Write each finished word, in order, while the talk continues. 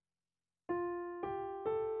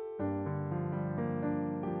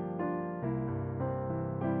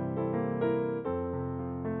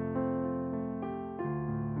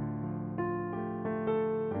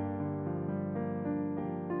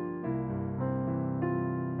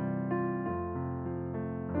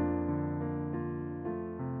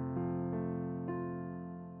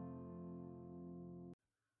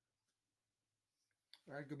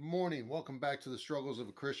right, good morning. Welcome back to the Struggles of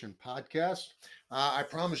a Christian podcast. I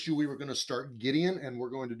promised you we were going to start Gideon, and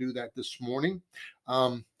we're going to do that this morning.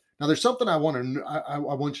 Now, there's something I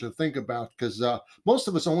want you to think about because most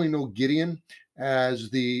of us only know Gideon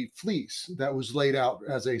as the fleece that was laid out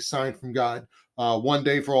as a sign from God. One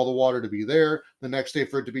day for all the water to be there, the next day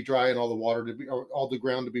for it to be dry, and all the water to be, or all the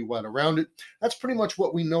ground to be wet around it. That's pretty much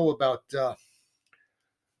what we know about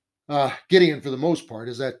Gideon for the most part,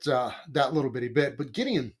 is that little bitty bit. But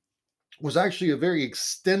Gideon was actually a very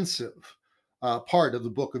extensive part of the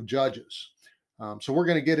book of Judges. So we're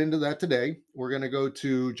going to get into that today. We're going to go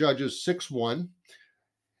to Judges 6:1.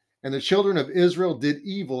 And the children of Israel did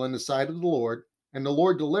evil in the sight of the Lord, and the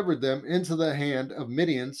Lord delivered them into the hand of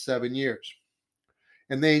Midian 7 years.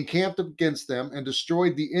 And they encamped against them and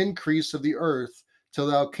destroyed the increase of the earth till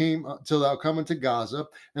thou come into Gaza,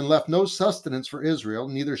 and left no sustenance for Israel,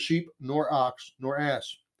 neither sheep nor ox nor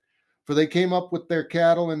ass. For they came up with their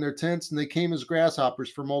cattle and their tents, and they came as grasshoppers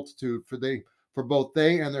for multitude, for both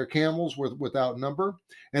they and their camels were without number,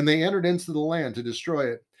 and they entered into the land to destroy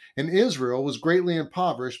it. And Israel was greatly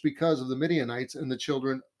impoverished because of the Midianites, and the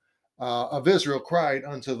children of Israel cried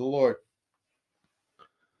unto the Lord.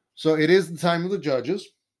 So it is the time of the judges.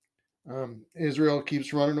 Israel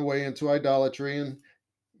keeps running away into idolatry and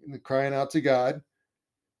crying out to God.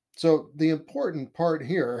 So the important part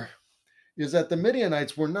here is that the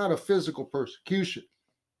Midianites were not a physical persecution.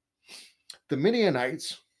 The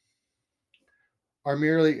Midianites are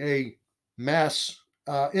merely a mass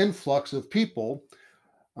influx of people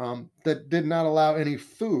that did not allow any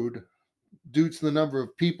food due to the number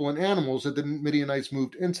of people and animals that the Midianites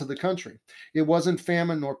moved into the country. It wasn't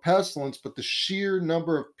famine nor pestilence, but the sheer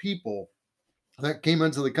number of people that came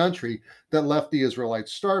into the country that left the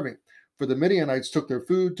Israelites starving. For the Midianites took their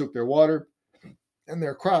food, took their water, and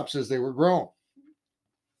their crops as they were grown.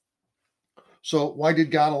 So why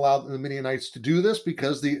did God allow the Midianites to do this?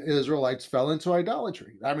 Because the Israelites fell into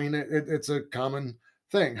idolatry. I mean, it's a common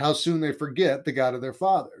thing. How soon they forget the God of their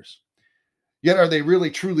fathers. Yet are they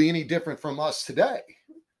really truly any different from us today?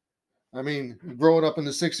 I mean, growing up in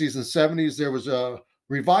the 60s and 70s, there was a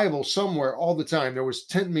revival somewhere all the time. There was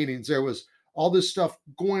tent meetings. There was all this stuff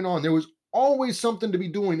going on. There was always something to be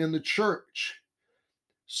doing in the church,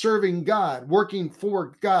 serving God, working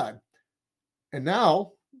for God. And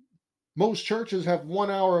now most churches have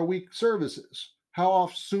 1 hour a week services.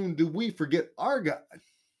 How soon do we forget our God?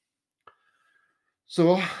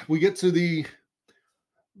 So we get to the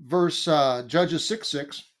verse Judges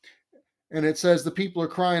 6:6, and it says the people are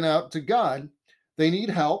crying out to God. They need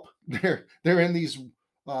help. They're in these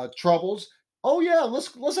troubles. Oh yeah,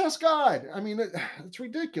 let's ask God. I mean, it's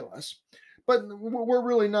ridiculous, but we're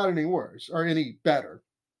really not any worse or any better.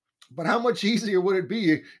 But how much easier would it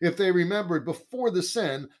be if they remembered before the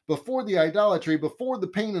sin, before the idolatry, before the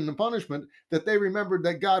pain and the punishment, that they remembered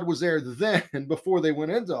that God was there then before they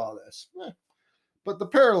went into all this? But the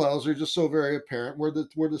parallels are just so very apparent. We're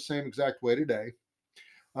the same exact way today.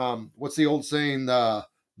 What's the old saying?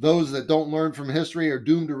 Those that don't learn from history are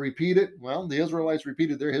doomed to repeat it. Well, the Israelites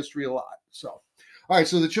repeated their history a lot. So, all right.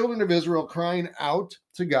 So the children of Israel crying out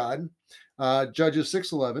to God. Judges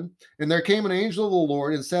 6:11, and there came an angel of the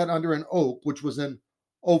Lord and sat under an oak which was in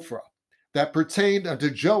Ophrah, that pertained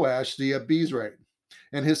unto Joash the Abiezrite,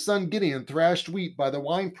 and his son Gideon thrashed wheat by the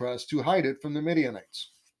winepress to hide it from the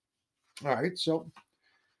Midianites. All right, so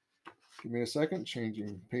give me a second,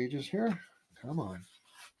 changing pages here. Come on.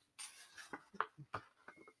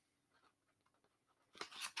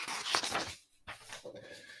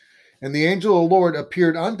 And the angel of the Lord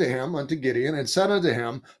appeared unto him, unto Gideon, and said unto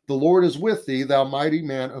him, The Lord is with thee, thou mighty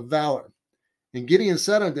man of valor. And Gideon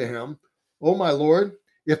said unto him, O my Lord,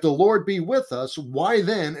 if the Lord be with us, why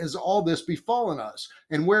then is all this befallen us?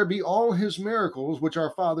 And where be all his miracles which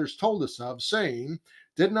our fathers told us of, saying,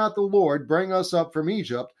 Did not the Lord bring us up from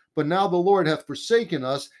Egypt? But now the Lord hath forsaken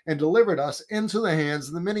us and delivered us into the hands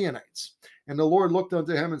of the Midianites. And the Lord looked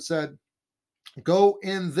unto him and said, Go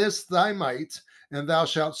in this thy might, and thou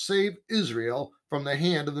shalt save Israel from the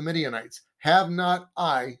hand of the Midianites. Have not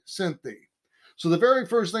I sent thee? So the very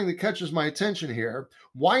first thing that catches my attention here,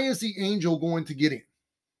 why is the angel going to Gideon?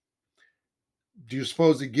 Do you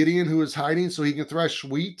suppose that Gideon, who is hiding so he can thresh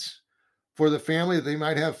wheat for the family, that they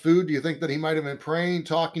might have food? Do you think that he might have been praying,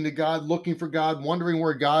 talking to God, looking for God, wondering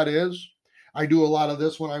where God is? I do a lot of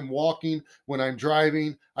this when I'm walking, when I'm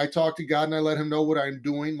driving. I talk to God and I let him know what I'm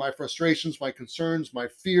doing, my frustrations, my concerns, my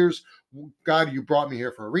fears. God, you brought me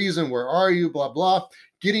here for a reason. Where are you? Blah, blah.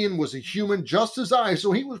 Gideon was a human just as I.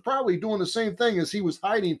 So he was probably doing the same thing as he was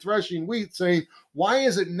hiding, threshing wheat, saying, why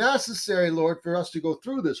is it necessary, Lord, for us to go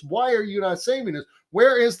through this? Why are you not saving us?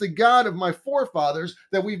 Where is the God of my forefathers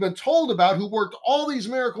that we've been told about who worked all these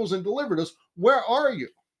miracles and delivered us? Where are you?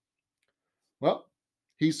 Well,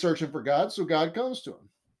 he's searching for God, so God comes to him.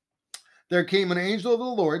 There came an angel of the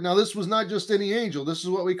Lord. Now, this was not just any angel. This is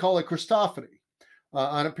what we call a Christophany,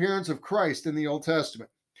 an appearance of Christ in the Old Testament.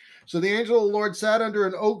 So the angel of the Lord sat under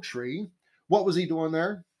an oak tree. What was he doing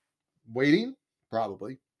there? Waiting?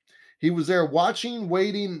 Probably. He was there watching,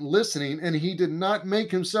 waiting, listening, and he did not make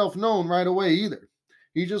himself known right away either.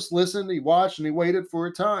 He just listened, he watched, and he waited for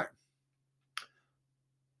a time.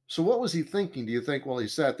 So what was he thinking, do you think, while he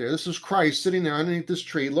sat there? This is Christ sitting there underneath this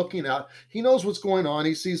tree, looking out. He knows what's going on.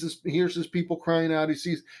 He sees this, he hears his people crying out.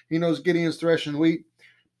 He knows Gideon's threshing wheat.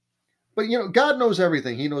 But God knows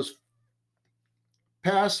everything. He knows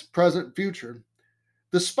past, present, future.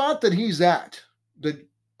 The spot that he's at, that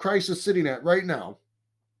Christ is sitting at right now,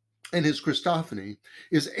 in his Christophany,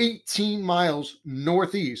 is 18 miles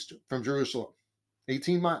northeast from Jerusalem.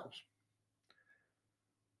 18 miles.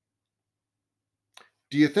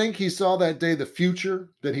 Do you think he saw that day the future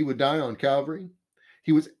that he would die on Calvary?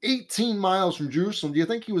 He was 18 miles from Jerusalem. Do you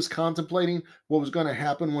think he was contemplating what was going to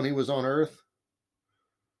happen when he was on earth?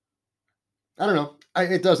 I don't know.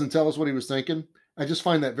 It doesn't tell us what he was thinking. I just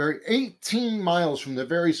find that 18 miles from the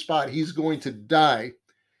very spot he's going to die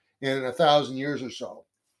in 1,000 years or so.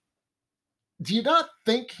 Do you not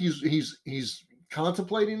think he's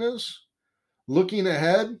contemplating this, looking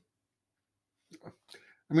ahead?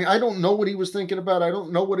 I mean, I don't know what he was thinking about. I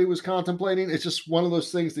don't know what he was contemplating. It's just one of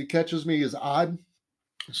those things that catches me as odd.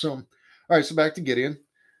 So, all right, so back to Gideon.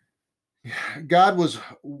 God was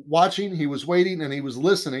watching, he was waiting, and he was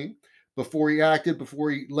listening before he acted,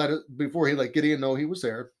 before he let Gideon know he was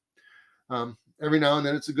there. Every now and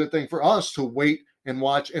then it's a good thing for us to wait and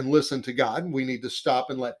watch and listen to God. We need to stop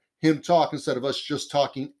and let him talk instead of us just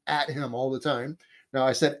talking at him all the time. Now,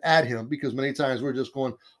 I said at him because many times we're just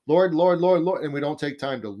going, Lord, Lord, Lord, Lord, and we don't take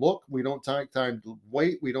time to look. We don't take time to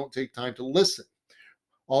wait. We don't take time to listen.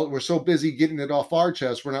 We're so busy getting it off our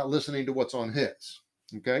chest, we're not listening to what's on his.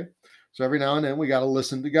 Okay? So every now and then we got to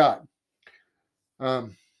listen to God.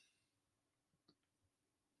 And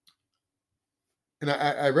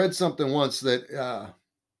I read something once that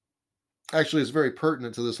actually is very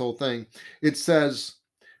pertinent to this whole thing. It says,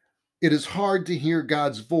 it is hard to hear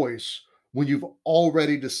God's voice when you've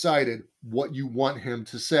already decided what you want him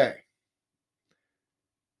to say.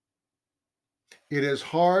 It is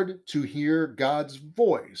hard to hear God's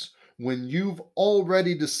voice when you've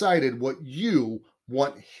already decided what you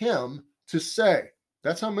want him to say.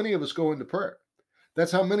 That's how many of us go into prayer.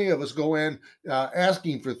 That's how many of us go in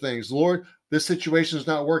asking for things. Lord, this situation is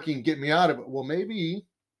not working. Get me out of it. Well, maybe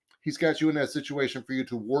he's got you in that situation for you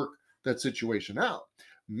to work that situation out.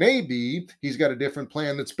 Maybe he's got a different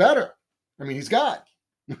plan that's better. I mean, he's God.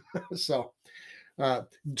 So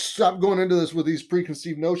stop going into this with these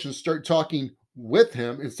preconceived notions. Start talking with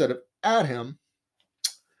him instead of at him.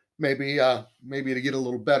 Maybe to get a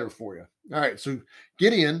little better for you. All right. So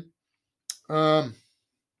Gideon, the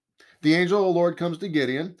angel of the Lord comes to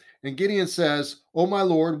Gideon, and Gideon says, "O my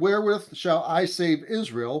Lord, wherewith shall I save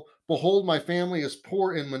Israel? Behold, my family is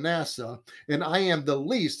poor in Manasseh, and I am the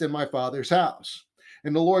least in my father's house."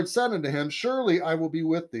 And the Lord said unto him, "Surely I will be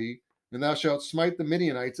with thee, and thou shalt smite the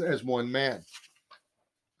Midianites as one man."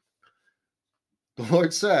 The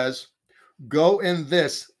Lord says, "Go in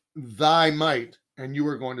this thy might, and you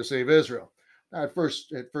are going to save Israel." Now, at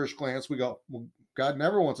first glance, we go, well, God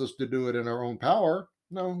never wants us to do it in our own power.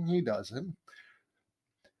 No, he doesn't.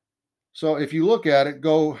 So if you look at it,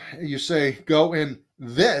 you say, go in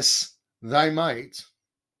this thy might.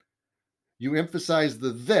 You emphasize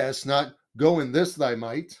the this, not go in this thy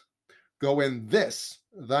might. Go in this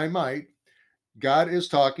thy might. God is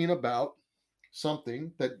talking about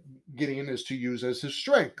something that Gideon is to use as his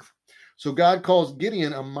strength. So God calls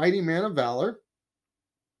Gideon a mighty man of valor.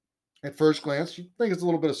 At first glance, you think it's a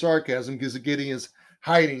little bit of sarcasm because Gideon is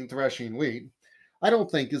hiding, threshing wheat. I don't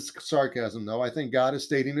think it's sarcasm, though. I think God is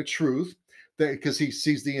stating the truth because he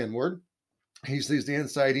sees the inward. He sees the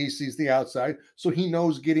inside. He sees the outside. So he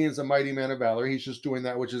knows Gideon's a mighty man of valor. He's just doing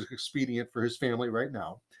that which is expedient for his family right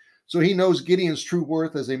now. So he knows Gideon's true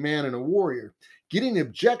worth as a man and a warrior. Gideon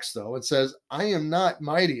objects, though, and says, I am not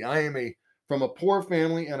mighty. I am from a poor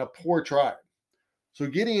family and a poor tribe. So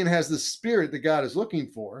Gideon has the spirit that God is looking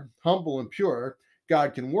for, humble and pure.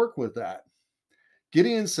 God can work with that.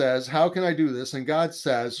 Gideon says, how can I do this? And God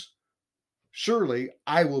says, surely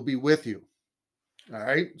I will be with you. All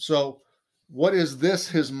right. So what is this,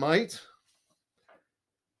 his might?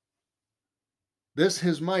 This,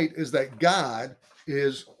 his might, is that God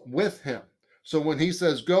is with him. So when he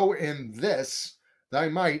says, go in this, thy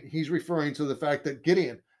might, he's referring to the fact that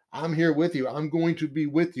Gideon, I'm here with you. I'm going to be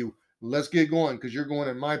with you. Let's get going because you're going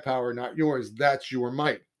in my power, not yours. That's your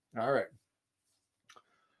might. All right.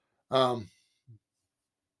 Um,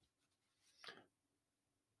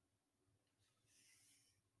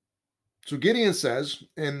 So Gideon says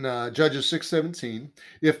in Judges 6:17,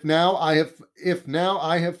 if now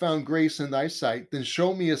I have found grace in thy sight, then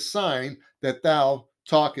show me a sign that thou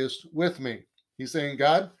talkest with me. He's saying,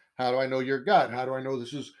 God, how do I know you're God? How do I know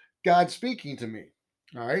this is God speaking to me?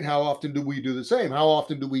 All right. How often do we do the same? How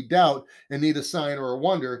often do we doubt and need a sign or a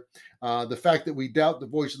wonder? The fact that we doubt the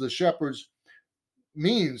voice of the shepherds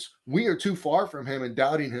means we are too far from him and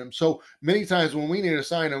doubting him. So many times when we need a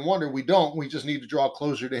sign and wonder, we don't. We just need to draw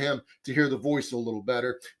closer to him to hear the voice a little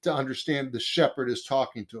better, to understand the shepherd is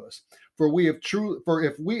talking to us. For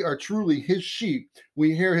if we are truly his sheep,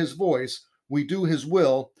 we hear his voice, we do his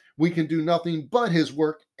will, we can do nothing but his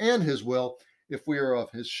work and his will if we are of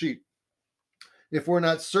his sheep. If we're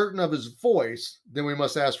not certain of his voice, then we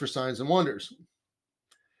must ask for signs and wonders.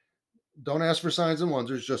 Don't ask for signs and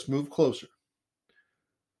wonders, just move closer.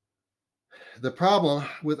 The problem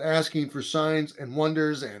with asking for signs and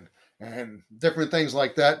wonders and different things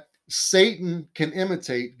like that, Satan can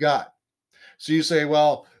imitate God. So you say,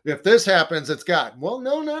 well, if this happens, it's God. Well,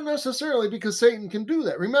 no, not necessarily, because Satan can do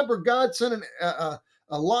that. Remember, God sent a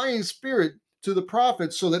lying spirit to the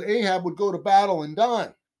prophets so that Ahab would go to battle and die.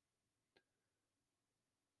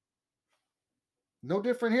 No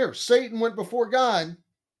different here. Satan went before God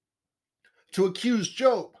to accuse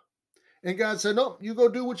Job. And God said, no, you go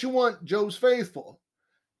do what you want. Job's faithful.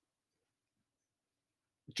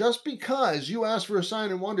 Just because you ask for a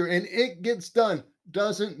sign and wonder and it gets done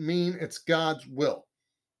doesn't mean it's God's will.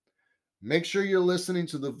 Make sure you're listening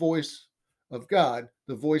to the voice of God,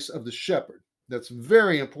 the voice of the shepherd. That's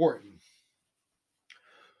very important.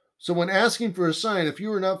 So when asking for a sign, if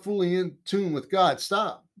you are not fully in tune with God,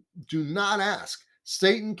 stop. Do not ask.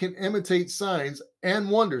 Satan can imitate signs and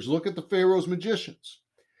wonders. Look at the Pharaoh's magicians.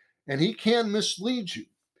 And he can mislead you.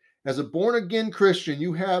 As a born again Christian,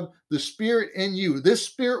 you have the Spirit in you. This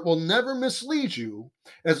Spirit will never mislead you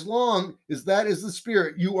as long as that is the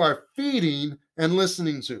Spirit you are feeding and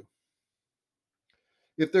listening to.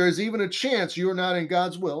 If there is even a chance you are not in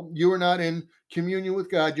God's will, you are not in communion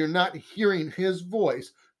with God, you're not hearing his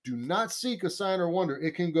voice, do not seek a sign or wonder.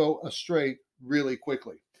 It can go astray really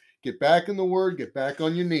quickly. Get back in the Word, get back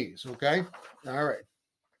on your knees, okay? All right.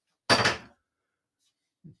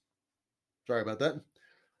 Sorry about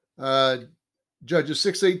that. Judges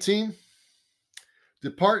 6:18.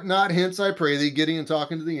 Depart not hence, I pray thee, Gideon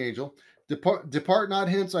talking to the angel. Depart not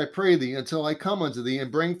hence, I pray thee, until I come unto thee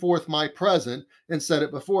and bring forth my present and set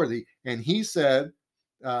it before thee. And he said,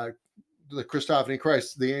 the Christophany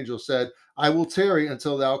Christ, the angel said, I will tarry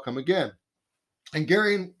until thou come again. And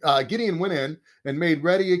Gideon went in and made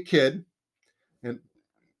ready a kid and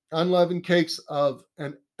unleavened cakes of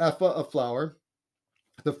an ephah of flour.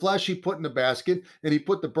 The flesh he put in a basket, and he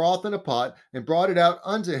put the broth in a pot, and brought it out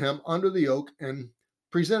unto him under the oak, and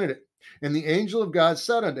presented it. And the angel of God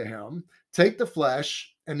said unto him, take the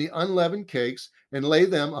flesh and the unleavened cakes, and lay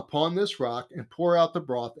them upon this rock, and pour out the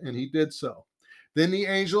broth. And he did so. Then the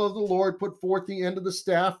angel of the Lord put forth the end of the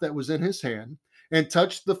staff that was in his hand, and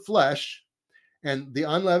touched the flesh and the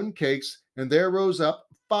unleavened cakes, and there rose up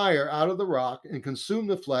fire out of the rock, and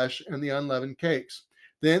consumed the flesh and the unleavened cakes.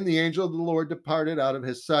 Then the angel of the Lord departed out of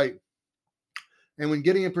his sight. And when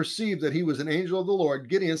Gideon perceived that he was an angel of the Lord,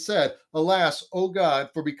 Gideon said, alas, O God,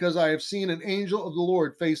 for because I have seen an angel of the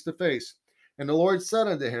Lord face to face. And the Lord said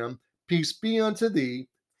unto him, peace be unto thee,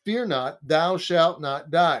 fear not, thou shalt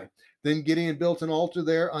not die. Then Gideon built an altar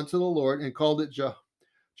there unto the Lord, and called it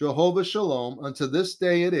Jehovah Shalom. Unto this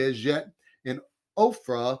day it is yet in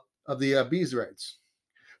Ophrah of the Abiezrites.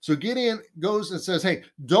 So Gideon goes and says, hey,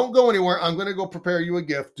 don't go anywhere. I'm going to go prepare you a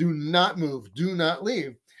gift. Do not move. Do not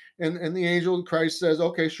leave. And the angel of Christ says,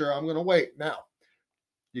 okay, sure, I'm going to wait. Now,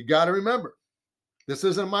 you got to remember, this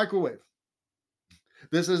isn't a microwave.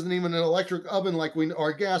 This isn't even an electric oven or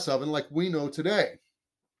a gas oven like we know today.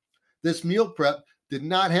 This meal prep did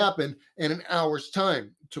not happen in an hour's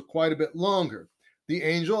time. It took quite a bit longer. The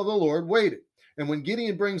angel of the Lord waited. And when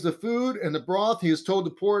Gideon brings the food and the broth, he is told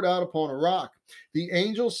to pour it out upon a rock. The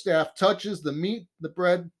angel's staff touches the meat, the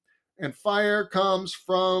bread, and fire comes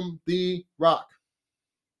from the rock.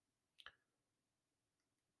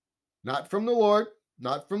 Not from the Lord,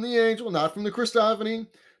 not from the angel, not from the Christophany,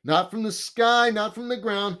 not from the sky, not from the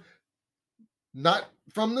ground, not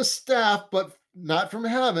from the staff, but not from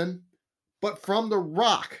heaven, but from the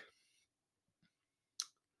rock.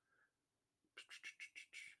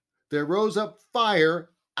 There rose up fire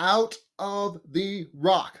out of the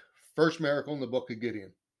rock. First miracle in the book of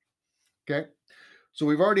Gideon. Okay. So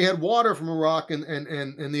we've already had water from a rock in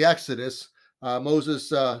the Exodus.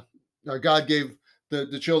 Moses, or God gave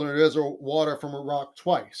the children of Israel water from a rock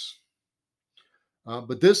twice.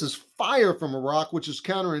 But this is fire from a rock, which is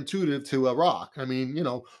counterintuitive to a rock. I mean,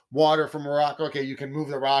 water from a rock. Okay, you can move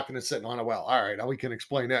the rock and it's sitting on a well. All right, we can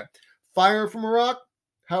explain that. Fire from a rock.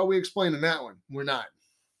 How are we explaining that one? We're not.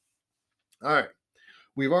 All right.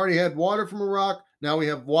 We've already had water from a rock. Now we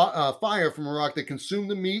have fire from a rock that consumed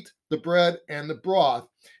the meat, the bread, and the broth.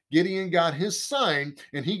 Gideon got his sign,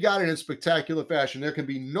 and he got it in spectacular fashion. There can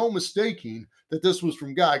be no mistaking that this was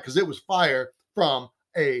from God because it was fire from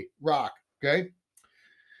a rock. Okay?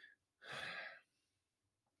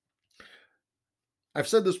 I've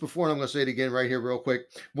said this before, and I'm going to say it again right here real quick.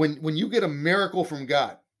 When you get a miracle from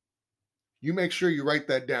God, you make sure you write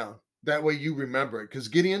that down. That way you remember it. Because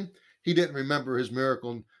Gideon, he didn't remember his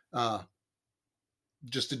miracle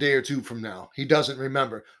just a day or two from now. He doesn't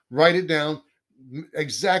remember. Write it down,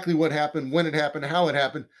 exactly what happened, when it happened, how it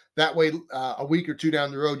happened. That way, a week or two down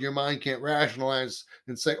the road, your mind can't rationalize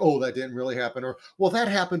and say, oh, that didn't really happen. Or, well, that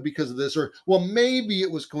happened because of this. Or, well, maybe it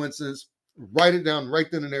was coincidence. Write it down right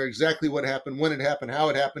then and there, exactly what happened, when it happened, how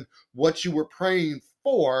it happened, what you were praying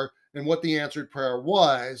for, and what the answered prayer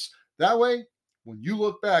was. That way, when you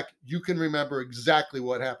look back, you can remember exactly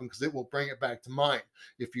what happened because it will bring it back to mind.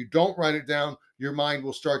 If you don't write it down, your mind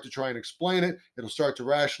will start to try and explain it. It'll start to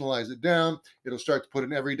rationalize it down. It'll start to put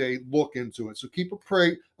an everyday look into it. So keep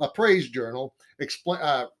a praise journal, explain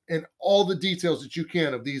and all the details that you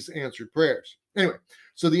can of these answered prayers. Anyway,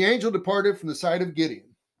 so the angel departed from the sight of Gideon.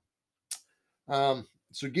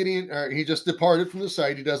 So Gideon, he just departed from the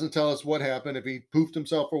sight. He doesn't tell us what happened, if he poofed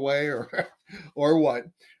himself away or what.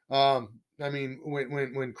 I mean,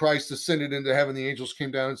 when Christ ascended into heaven, the angels came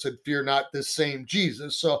down and said, fear not this same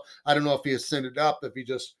Jesus. So I don't know if he ascended up, if he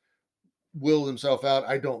just willed himself out.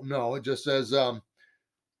 I don't know. It just says, the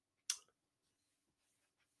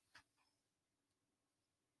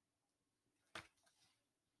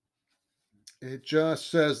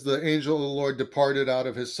angel of the Lord departed out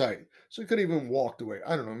of his sight. So he could have even walked away.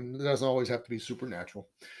 I don't know. It doesn't always have to be supernatural.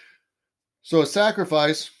 So a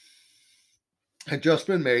sacrifice had just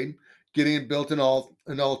been made. Gideon built an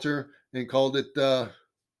altar and called it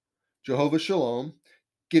Jehovah Shalom.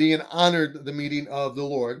 Gideon honored the meeting of the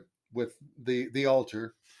Lord with the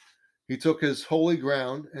altar. He took his holy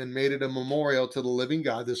ground and made it a memorial to the living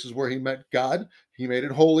God. This is where he met God. He made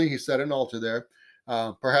it holy. He set an altar there.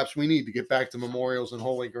 Perhaps we need to get back to memorials and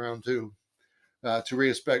holy ground too,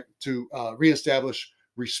 to reestablish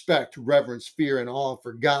respect, reverence, fear, and awe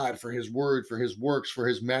for God, for his word, for his works, for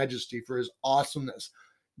his majesty, for his awesomeness.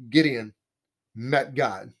 Gideon met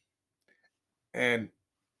God, and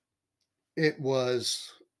it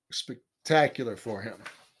was spectacular for him.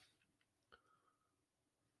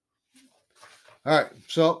 All right,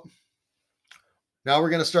 so now we're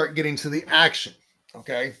going to start getting to the action,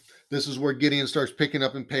 okay? This is where Gideon starts picking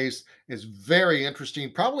up in pace. It's very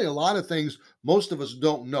interesting. Probably a lot of things most of us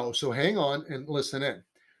don't know, so hang on and listen in.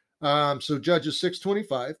 So Judges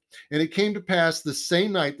 6:25, and it came to pass the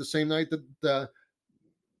same night that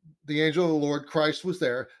the angel of the Lord Christ was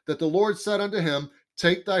there, that the Lord said unto him,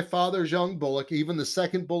 take thy father's young bullock, even the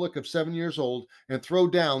second bullock of 7 years old, and throw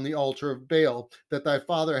down the altar of Baal that thy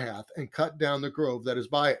father hath, and cut down the grove that is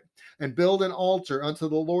by it, and build an altar unto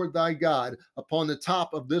the Lord thy God upon the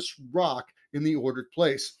top of this rock in the ordered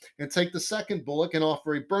place. And take the second bullock and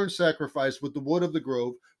offer a burnt sacrifice with the wood of the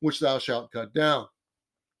grove, which thou shalt cut down.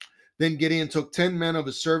 Then Gideon took 10 men of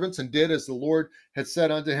his servants and did as the Lord had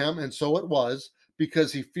said unto him, and so it was,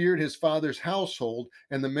 because he feared his father's household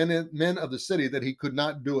and the men of the city, that he could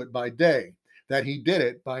not do it by day, that he did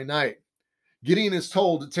it by night. Gideon is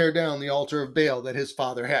told to tear down the altar of Baal that his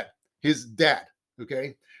father had. His dad,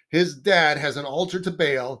 okay? His dad has an altar to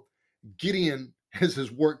Baal. Gideon has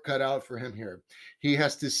his work cut out for him here. He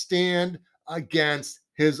has to stand against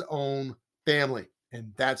his own family,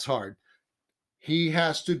 and that's hard. He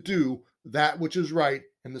has to do that which is right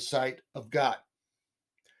in the sight of God.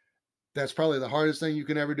 That's probably the hardest thing you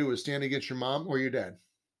can ever do, is stand against your mom or your dad.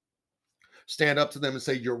 Stand up to them and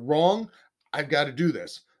say, you're wrong. I've got to do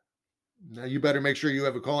this. Now you better make sure you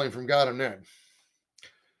have a calling from God on that.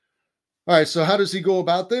 All right, so how does he go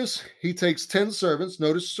about this? He takes 10 servants,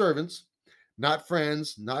 notice servants, not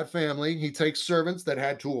friends, not family. He takes servants that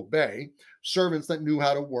had to obey, servants that knew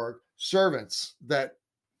how to work, servants that,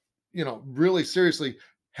 really seriously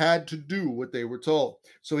had to do what they were told.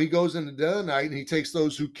 So he goes in the dead of the night and he takes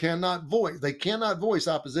those who cannot voice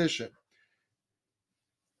opposition.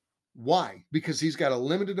 Why? Because he's got a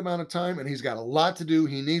limited amount of time and he's got a lot to do.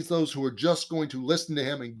 He needs those who are just going to listen to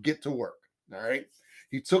him and get to work. All right.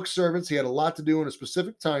 He took servants. He had a lot to do in a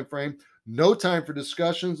specific time frame. No time for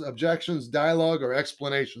discussions, objections, dialogue, or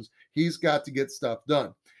explanations. He's got to get stuff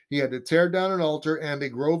done. He had to tear down an altar and a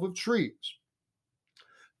grove of trees,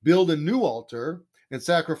 build a new altar, and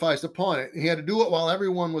sacrifice upon it. He had to do it while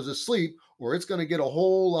everyone was asleep, or it's going to get a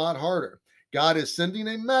whole lot harder. God is sending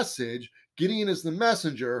a message. Gideon is the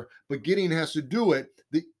messenger, but Gideon has to do it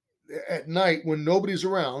at night when nobody's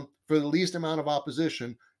around for the least amount of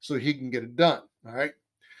opposition so he can get it done. All right.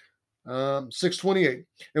 6:28.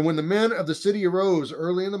 And when the men of the city arose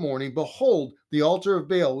early in the morning, behold, the altar of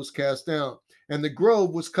Baal was cast down, and the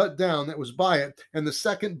grove was cut down that was by it, and the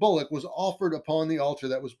second bullock was offered upon the altar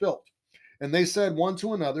that was built. And they said one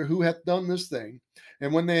to another, who hath done this thing?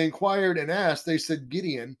 And when they inquired and asked, they said,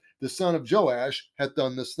 Gideon, the son of Joash, hath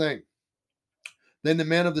done this thing. Then the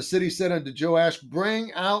men of the city said unto Joash,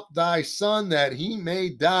 bring out thy son that he may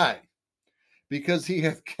die, because he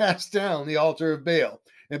hath cast down the altar of Baal,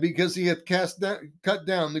 and because he hath cut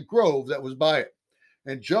down the grove that was by it.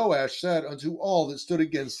 And Joash said unto all that stood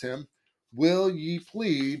against him, will ye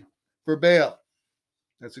plead for Baal?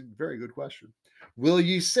 That's a very good question. Will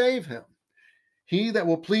ye save him? He that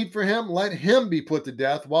will plead for him, let him be put to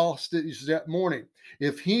death whilst it is yet morning.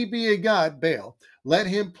 If he be a god, Baal, let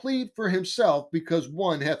him plead for himself, because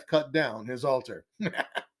one hath cut down his altar.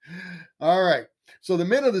 All right. So the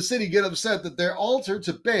men of the city get upset that their altar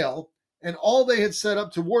to Baal and all they had set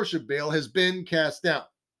up to worship Baal has been cast down.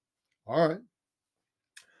 All right.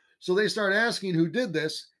 So they start asking who did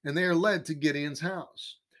this, and they are led to Gideon's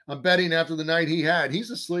house. I'm betting after the night he had,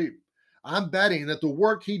 he's asleep. I'm betting that the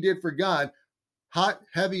work he did for God, hot,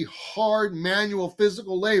 heavy, hard, manual,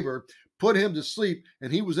 physical labor, put him to sleep,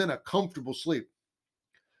 and he was in a comfortable sleep.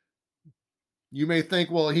 You may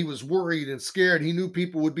think, well, he was worried and scared. He knew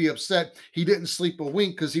people would be upset. He didn't sleep a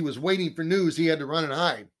wink because he was waiting for news. He had to run and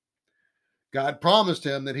hide. God promised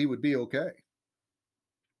him that he would be okay.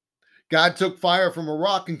 God took fire from a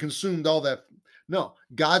rock and consumed all that. No,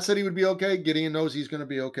 God said he would be okay. Gideon knows he's going to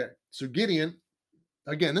be okay. So Gideon,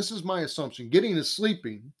 again, this is my assumption. Gideon is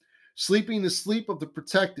sleeping the sleep of the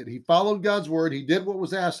protected. He followed God's word. He did what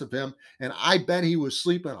was asked of him. And I bet he was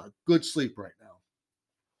sleeping a good sleep right now.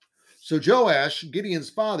 So Joash, Gideon's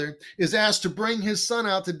father, is asked to bring his son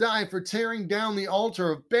out to die for tearing down the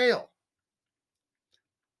altar of Baal.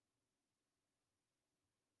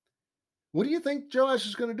 What do you think Joash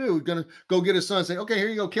is going to do? He's going to go get his son and say, okay, here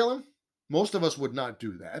you go, kill him? Most of us would not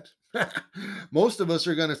do that. Most of us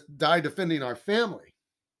are going to die defending our family.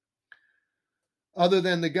 Other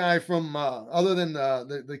than the guy from,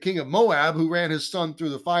 the king of Moab, who ran his son through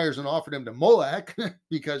the fires and offered him to Molech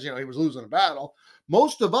because, he was losing a battle.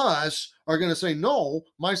 Most of us are going to say, no,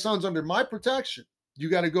 my son's under my protection. You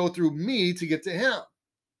got to go through me to get to him.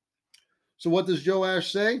 So what does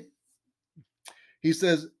Joash say? He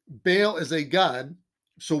says, Baal is a god,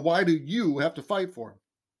 so why do you have to fight for him?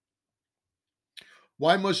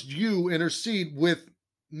 Why must you intercede with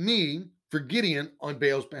me for Gideon on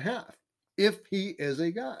Baal's behalf if he is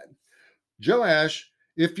a god? Joash,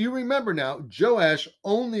 if you remember now, Joash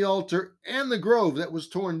owned the altar and the grove that was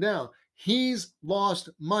torn down. He's lost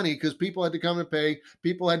money because people had to come and pay.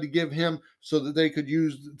 People had to give him so that they could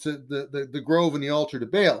use the grove and the altar to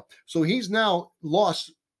Baal. So he's now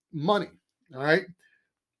lost money. All right.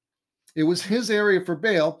 It was his area for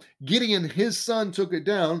Baal. Gideon, his son, took it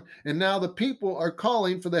down, and now the people are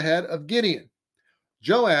calling for the head of Gideon.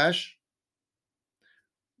 Joash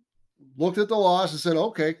looked at the loss and said,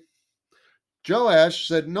 okay. Joash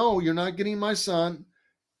said, no, you're not getting my son.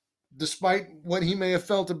 Despite what he may have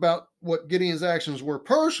felt about what Gideon's actions were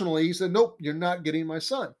personally, he said, nope, you're not getting my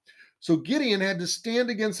son. So Gideon had to stand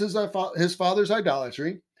against his father's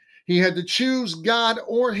idolatry. He had to choose God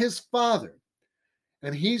or his father.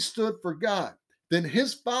 And he stood for God. Then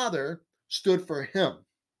his father stood for him.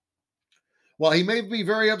 While he may be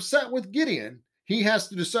very upset with Gideon, he has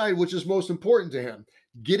to decide which is most important to him.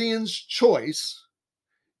 Gideon's choice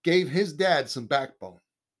gave his dad some backbone.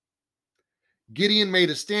 Gideon made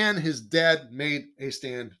a stand. His dad made a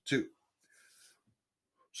stand too.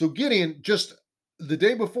 So Gideon, just the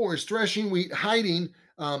day before, is threshing wheat,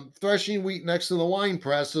 threshing wheat next to the wine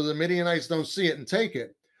press so the Midianites don't see it and take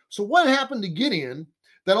it. So what happened to Gideon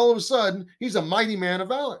that all of a sudden he's a mighty man of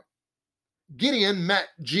valor? Gideon met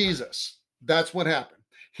Jesus. That's what happened.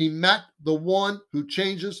 He met the one who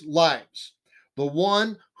changes lives, the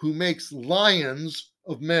one who makes lions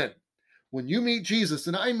of men. When you meet Jesus,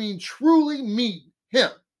 and I mean truly meet him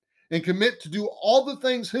and commit to do all the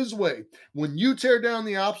things his way, when you tear down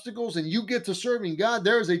the obstacles and you get to serving God,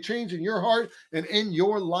 there is a change in your heart and in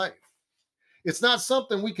your life. It's not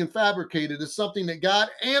something we can fabricate. It is something that God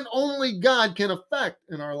and only God can affect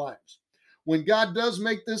in our lives. When God does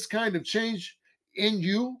make this kind of change in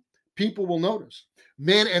you, people will notice.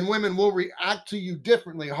 Men and women will react to you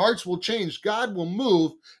differently. Hearts will change. God will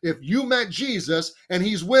move. If you met Jesus and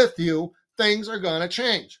he's with you, things are going to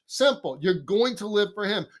change. Simple. You're going to live for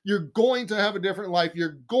him. You're going to have a different life.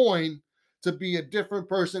 You're going to be a different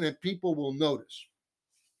person, and people will notice.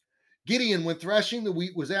 Gideon, when threshing the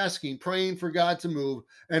wheat, was asking, praying for God to move.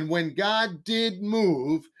 And when God did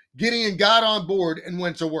move, Gideon got on board and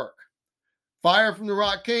went to work. Fire from the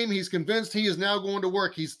rock came. He's convinced he is now going to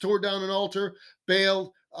work. He's tore down an altar,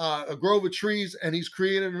 baled a grove of trees, and he's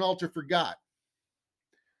created an altar for God.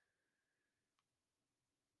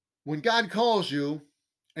 When God calls you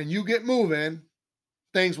and you get moving,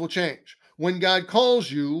 things will change. When God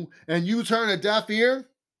calls you and you turn a deaf ear,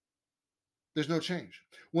 there's no change.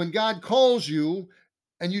 When God calls you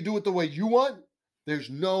and you do it the way you want,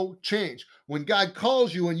 there's no change. When God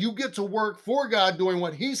calls you and you get to work for God doing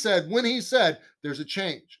what he said, when he said, there's a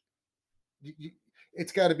change.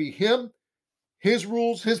 It's got to be him, his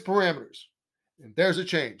rules, his parameters. And there's a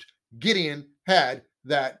change. Gideon had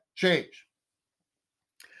that change.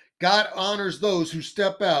 God honors those who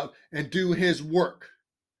step out and do his work.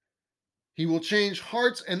 He will change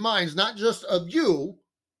hearts and minds, not just of you,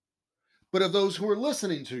 but of those who are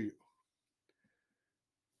listening to you.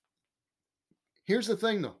 Here's the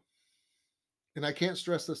thing, though, and I can't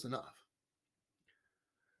stress this enough.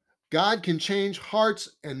 God can change hearts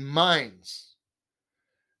and minds.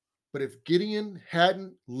 But if Gideon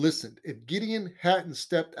hadn't listened, if Gideon hadn't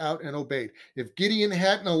stepped out and obeyed, if Gideon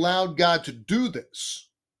hadn't allowed God to do this,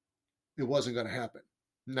 it wasn't going to happen.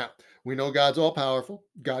 Now, we know God's all powerful.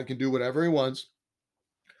 God can do whatever he wants.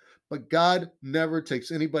 But God never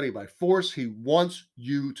takes anybody by force. He wants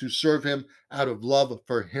you to serve him out of love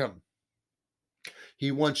for him.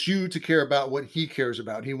 He wants you to care about what he cares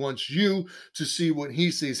about. He wants you to see what he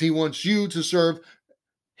sees. He wants you to serve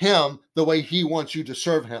him the way he wants you to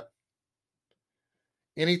serve him.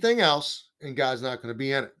 Anything else, and God's not going to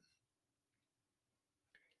be in it.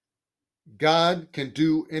 God can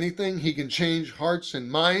do anything. He can change hearts and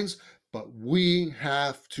minds, but we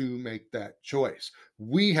have to make that choice.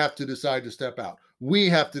 We have to decide to step out. We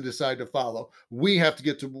have to decide to follow. We have to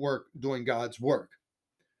get to work doing God's work.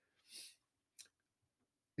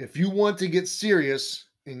 If you want to get serious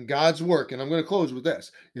in God's work, and I'm going to close with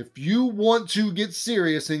this. If you want to get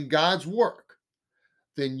serious in God's work,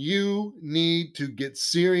 then you need to get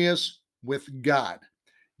serious with God.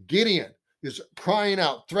 Gideon is crying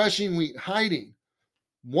out, threshing wheat, hiding,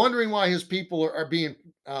 wondering why his people are being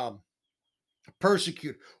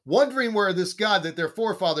persecuted, wondering where this God that their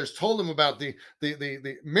forefathers told them about, the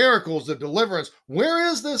miracles, the deliverance, where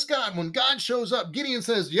is this God? When God shows up, Gideon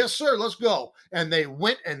says, yes, sir, let's go. And they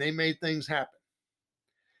went and they made things happen.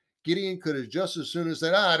 Gideon could have just as soon as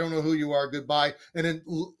said, I don't know who you are, goodbye, and then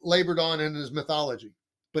labored on in his mythology.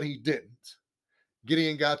 But he didn't.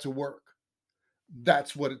 Gideon got to work.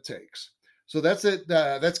 That's what it takes. So that's it.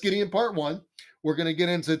 That's Gideon part 1. We're going to get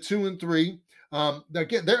into 2 and 3.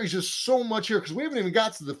 Again, there is just so much here because we haven't even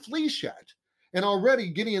got to the fleece yet. And already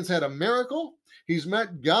Gideon's had a miracle. He's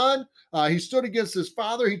met God. He stood against his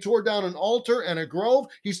father. He tore down an altar and a grove.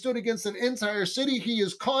 He stood against an entire city. He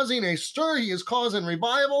is causing a stir. He is causing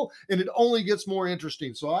revival. And it only gets more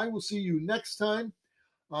interesting. So I will see you next time.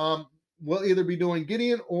 We'll either be doing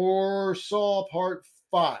Gideon or Saul part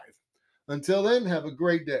 5. Until then, have a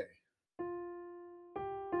great day.